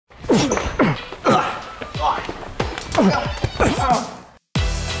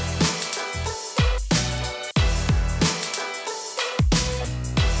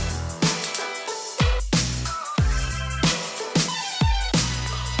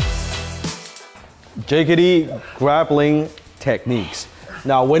JKD grappling techniques.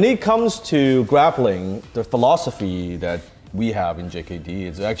 Now, when it comes to grappling, the philosophy that we have in JKD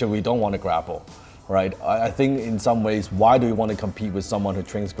is actually we don't want to grapple, right? I think in some ways, why do we want to compete with someone who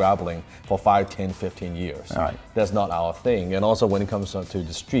trains grappling for 5, 10, 15 years? All right. That's not our thing. And also when it comes to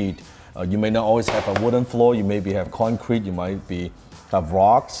the street, you may not always have a wooden floor, you maybe have concrete, you might have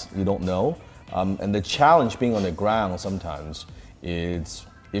rocks, you don't know. And the challenge being on the ground sometimes is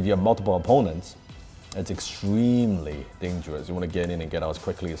if you have multiple opponents, it's extremely dangerous. You want to get in and get out as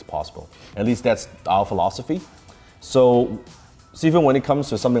quickly as possible. At least that's our philosophy. So, even when it comes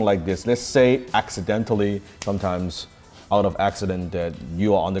to something like this, let's say accidentally, sometimes out of accident that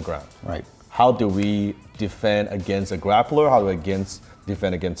you are on the ground. Right. How do we defend against a grappler? How do we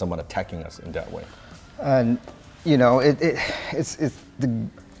defend against someone attacking us in that way? And you know,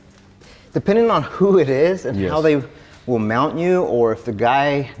 depending on who it is and how they will mount you, or if the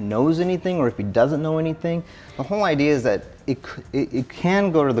guy knows anything, or if he doesn't know anything. The whole idea is that it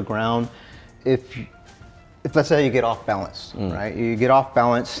can go to the ground if let's say you get off balance, right? You get off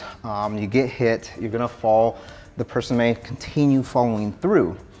balance, you get hit, you're gonna fall. The person may continue following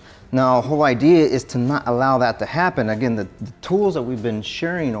through. Now, the whole idea is to not allow that to happen. Again, the tools that we've been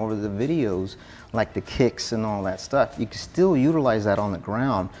sharing over the videos, like the kicks and all that stuff, you can still utilize that on the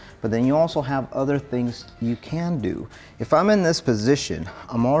ground, but then you also have other things you can do. If I'm in this position,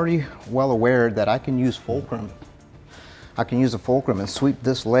 I'm already well aware that I can use fulcrum. I can use a fulcrum and sweep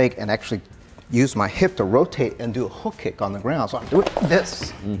this leg and actually use my hip to rotate and do a hook kick on the ground. So I'm doing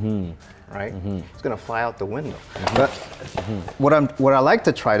this. Right? It's gonna fly out the window. But what I like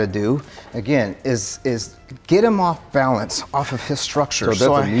to try to do, again, is get him off balance, off of his structure.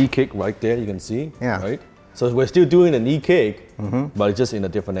 So that's a knee kick right there, you can see, right? So we're still doing a knee kick, but it's just in a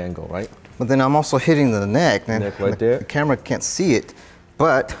different angle, right? But then I'm also hitting the neck, and right there. The camera can't see it.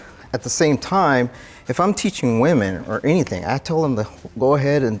 But at the same time, if I'm teaching women or anything, I tell them to go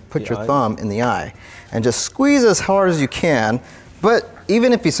ahead and put your thumb in the eye and just squeeze as hard as you can. But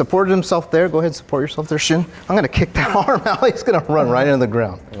even if he supported himself there, go ahead and support yourself there, Shin. I'm gonna kick that arm out. He's gonna run right into the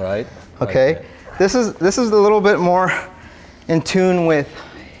ground. Right. Okay. Right. This is a little bit more in tune with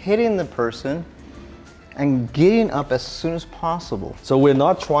hitting the person and getting up as soon as possible. So we're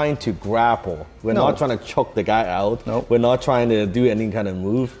not trying to grapple. We're not trying to choke the guy out. Nope. We're not trying to do any kind of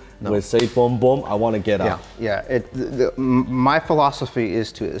move. We say boom, boom, I want to get out. Yeah, my philosophy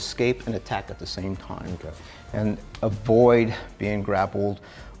is to escape and attack at the same time. Okay. And avoid being grappled,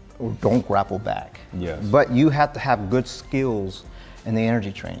 or don't grapple back. Yes. But you have to have good skills in the energy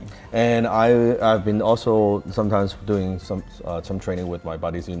training. And I've been also sometimes doing some training with my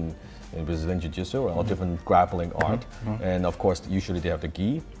buddies in Brazilian Jiu-Jitsu or different grappling art. And of course, usually they have the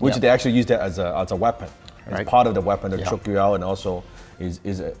gi, which they actually use that as a weapon. It's part of the weapon to choke you out, and also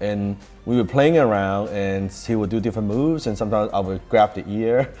and we were playing around, and he would do different moves, and sometimes I would grab the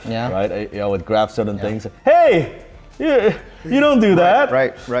ear, right? I would grab certain things. Hey, you don't do that.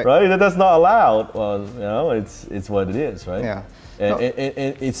 Right. That's not allowed. Well, you know, it's what it is, right? Yeah. And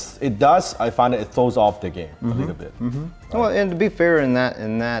it does. I find it throws off the game a little bit. Right? Well, and to be fair, in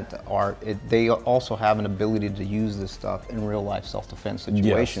that art, they also have an ability to use this stuff in real life self-defense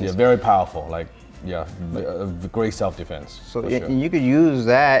situations. Yes, very powerful. Like. Yeah, great self-defense. So you could use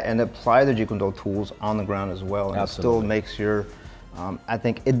that and apply the Jeet Kune Do tools on the ground as well, and it still makes your, I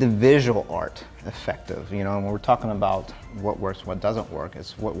think, individual art effective. You know, when we're talking about what works, what doesn't work,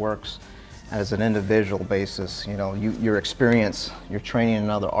 it's what works as an individual basis. You know, your experience, your training in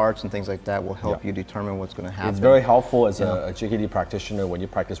other arts and things like that will help you determine what's going to happen. It's very helpful as a JKD practitioner when you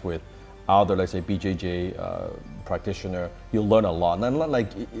practice with other, let's say, BJJ practitioner. You'll learn a lot. And like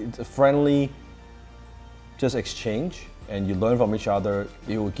it's a friendly. Just exchange, and you learn from each other.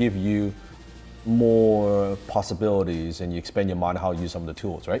 It will give you more possibilities, and you expand your mind how to use some of the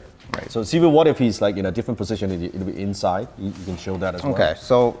tools, right? Right. So, Sifu, what if he's like in a different position? It'll be inside. You can show that as well. Okay.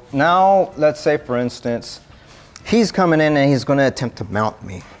 So now, let's say, for instance, he's coming in and he's going to attempt to mount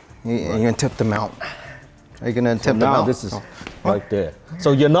me. You're going to attempt to mount. Are you going to attempt to mount? Now this is right there.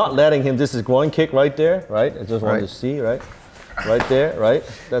 So you're not letting him. This is groin kick right there, right? I just want to see, right? Right there, right?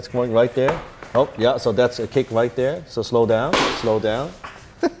 That's going right there. Oh, yeah, so that's a kick right there. So slow down, slow down,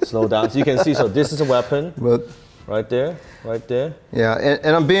 slow down. So you can see, so this is a weapon, right there, right there. Yeah,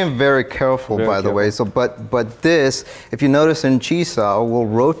 and I'm being very careful, by the way. So, but this, if you notice in Chi-Sao, we'll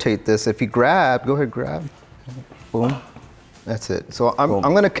rotate this. If you grab, go ahead, grab, boom, that's it. So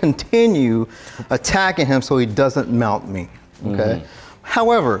I'm gonna continue attacking him so he doesn't mount me, okay?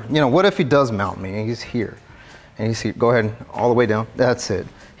 However, you know, what if he does mount me and he's here? And he's here, go ahead, all the way down, that's it.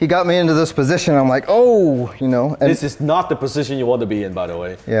 he got me into this position. I'm like, oh, you know. And this is not the position you want to be in, by the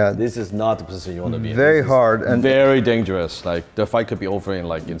way. Yeah. This is not the position you want to be in. Very hard and very dangerous. Like the fight could be over in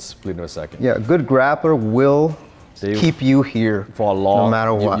like in split of a second. Yeah, a good grappler will keep you here for a long. No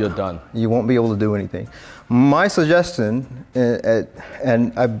matter what. You're done. You won't be able to do anything. My suggestion, even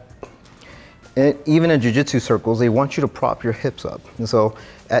in jiu-jitsu circles, they want you to prop your hips up. And so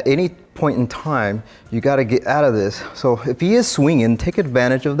at any point in time, you got to get out of this. So if he is swinging, take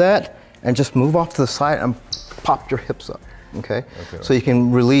advantage of that and just move off to the side and pop your hips up, okay? So you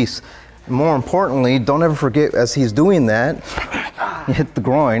can release. More importantly, don't ever forget as he's doing that, you hit the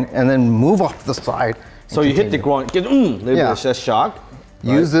groin and then move off to the side. So you hit the groin, get little bit of chest shock.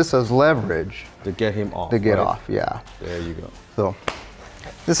 Use this as leverage. To get him off. To get off, yeah. There you go. So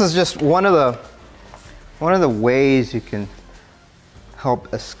this is just one of the ways you can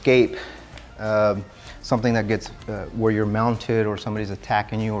help escape something that gets where you're mounted or somebody's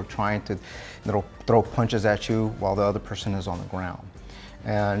attacking you or trying to throw punches at you while the other person is on the ground.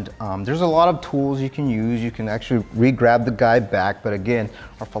 And there's a lot of tools you can use. You can actually re-grab the guy back, but again,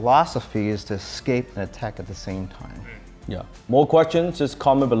 our philosophy is to escape and attack at the same time. Yeah. More questions, just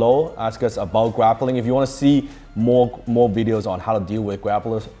comment below. Ask us about grappling. If you want to see more videos on how to deal with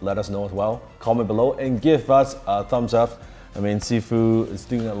grapplers, let us know as well. Comment below and give us a thumbs up. I mean, Sifu is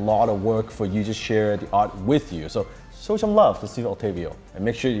doing a lot of work for you to share the art with you. So show some love to Sifu Octavio. And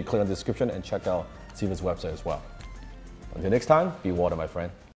make sure you click on the description and check out Sifu's website as well. Until next time, be water, my friend.